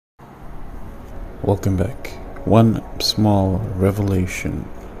Welcome back. One small revelation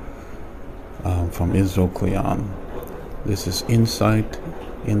from Israel Cleon. This is insight,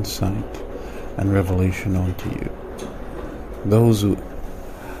 and revelation unto you. Those who,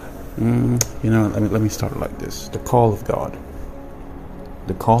 let me start like this. The call of God.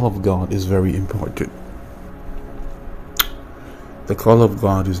 The call of God is very important. The call of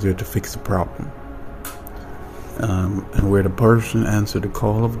God is there to fix the problem. And where the person answered the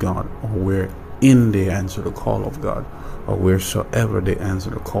call of God, or wherein they answer the call of God, or wheresoever they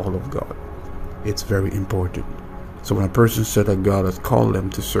answer the call of God, it's very important. So when a person said that God has called them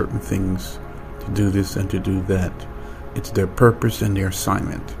to certain things, to do this and to do that, it's their purpose and their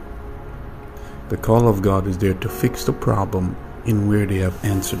assignment. The call of God is there to fix the problem in where they have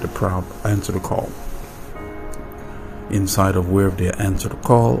answered the call. Inside of where they answer the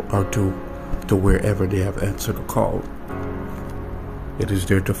call, or to wherever they have answered the call. It is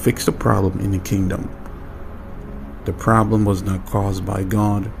there to fix the problem in the kingdom. The problem was not caused by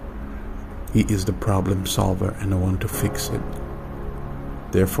God. He is the problem solver and the one to fix it.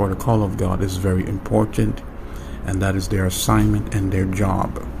 Therefore, the call of God is very important, and that is their assignment and their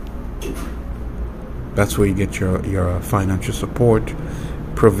job. That's where you get your financial support,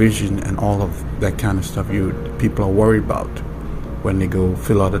 provision, and all of that kind of stuff people are worried about when they go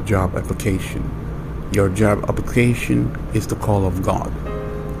fill out a job application. Your job application is the call of God,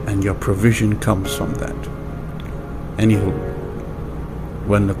 and your provision comes from that. Anywho,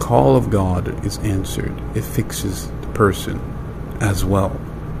 when the call of God is answered, it fixes the person as well.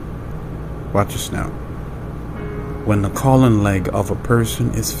 Watch this now. When the calling leg of a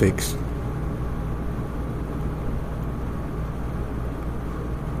person is fixed,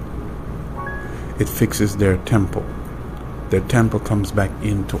 it fixes their temple. Their temple comes back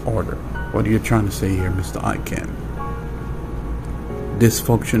into order. What are you trying to say here, Mr. ICANN?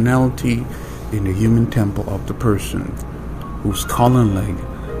 Dysfunctionality in the human temple of the person whose calling leg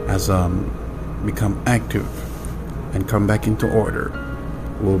has become active and come back into order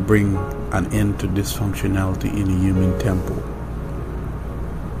will bring an end to dysfunctionality in the human temple.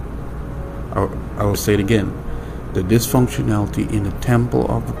 I will say it again. The dysfunctionality in the temple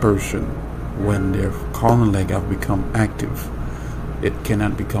of the person, when their calling leg have become active, it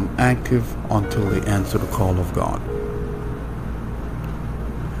cannot become active until they answer the call of God.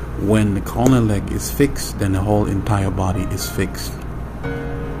 When the calling leg is fixed, then the whole entire body is fixed.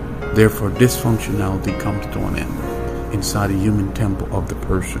 Therefore, dysfunctionality comes to an end inside the human temple of the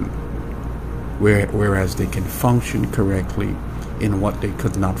person, whereas they can function correctly in what they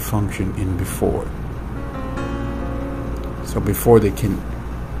could not function in before. So before they can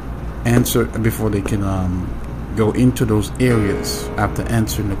go into those areas after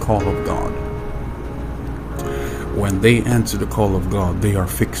answering the call of God. When they answer the call of God, they are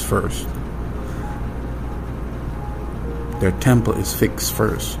fixed first. Their temple is fixed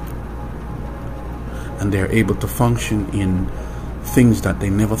first. And they are able to function in things that they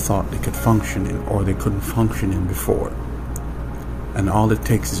never thought they could function in, or they couldn't function in before. And all it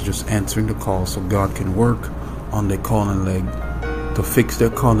takes is just answering the call, so God can work on their calling leg to fix their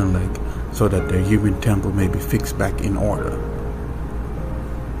calling leg, so that their human temple may be fixed back in order.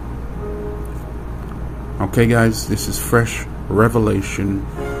 Okay, guys, this is fresh revelation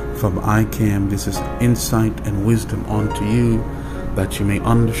from ICANN. This is insight and wisdom unto you, that you may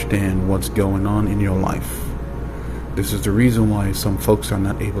understand what's going on in your life. This is the reason why some folks are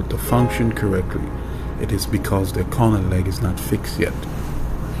not able to function correctly. It is because their calling leg is not fixed yet.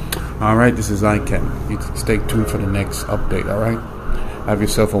 Alright, this is ICANN. You can stay tuned for the next update, alright? Have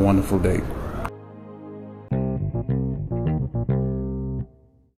yourself a wonderful day.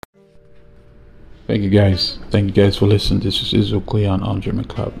 Thank you guys for listening. This is Israel Cleon on German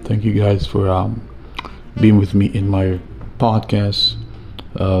Club. Thank you guys for being with me in my podcast.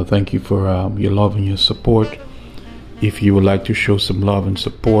 Thank you for your love and your support. If you would like to show some love and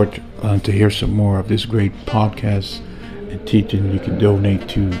support to hear some more of this great podcast and teaching, you can donate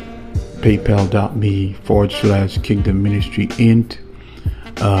to paypal.me/Kingdom Ministry Int,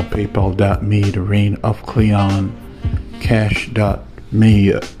 paypal.me The Reign of Cleon,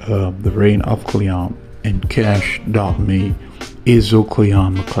 cash.me The Reign of Cleon, and cash.me Israel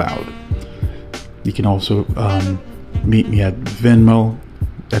Cleon McLeod. You can also meet me at Venmo.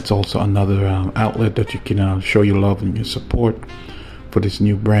 That's also another outlet that you can show your love and your support for this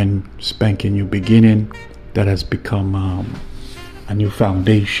new brand spanking new beginning that has become a new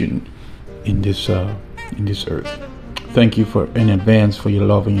foundation in this earth. Thank you in advance for your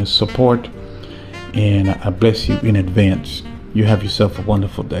love and your support, and I bless you in advance. You have yourself a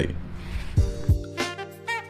wonderful day.